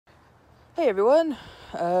Hey everyone,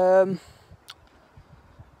 an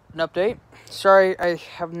update. Sorry I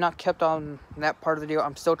have not kept on that part of the deal.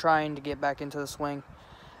 I'm still trying to get back into the swing.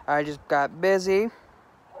 I just got busy.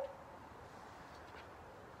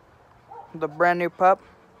 The brand new pup.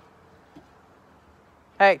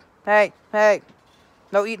 Hey, hey, hey.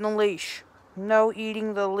 No eating the leash. No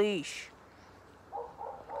eating the leash.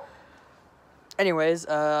 Anyways,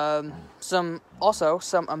 some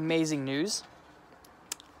amazing news.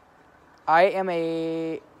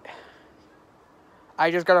 I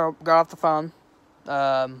just got off the phone,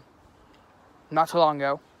 not too long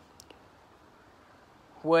ago,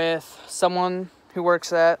 with someone who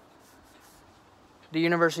works at the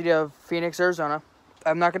University of Phoenix, Arizona.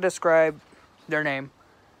 I'm not going to describe their name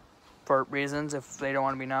for reasons if they don't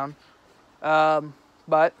want to be known.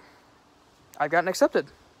 But I've gotten accepted.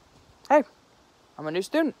 Hey, I'm a new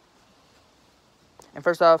student. And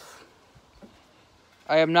first off,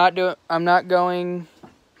 I'm not going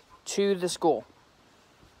to the school.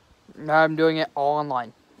 I'm doing it all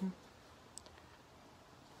online.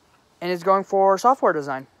 And it's going for software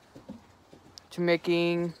design.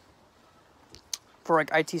 For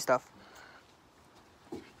like IT stuff.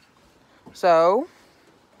 So,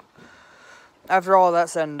 after all that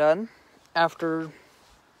said and done,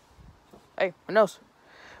 hey, who knows?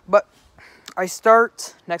 But I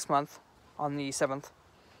start next month on the 7th.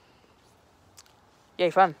 Yay,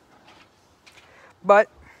 fun. But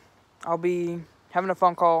I'll be having a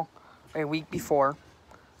phone call a week before.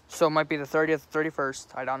 So it might be the 30th, 31st.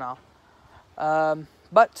 I don't know.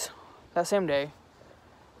 But that same day,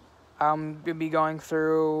 I'm going to be going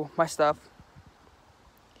through my stuff.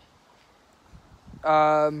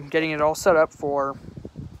 Getting it all set up for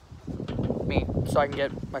me so I can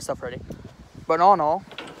get my stuff ready. But all in all,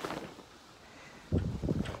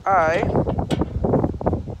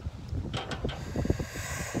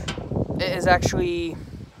 it is actually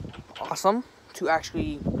awesome to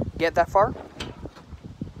actually get that far.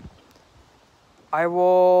 I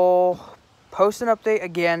will post an update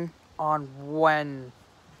again on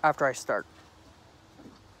after I start.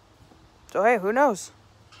 So hey, who knows?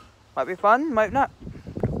 Might be fun, might not.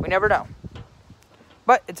 We never know.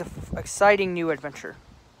 But it's an exciting new adventure.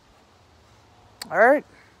 Alright,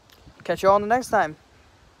 catch you all on the next time.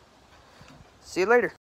 See you later.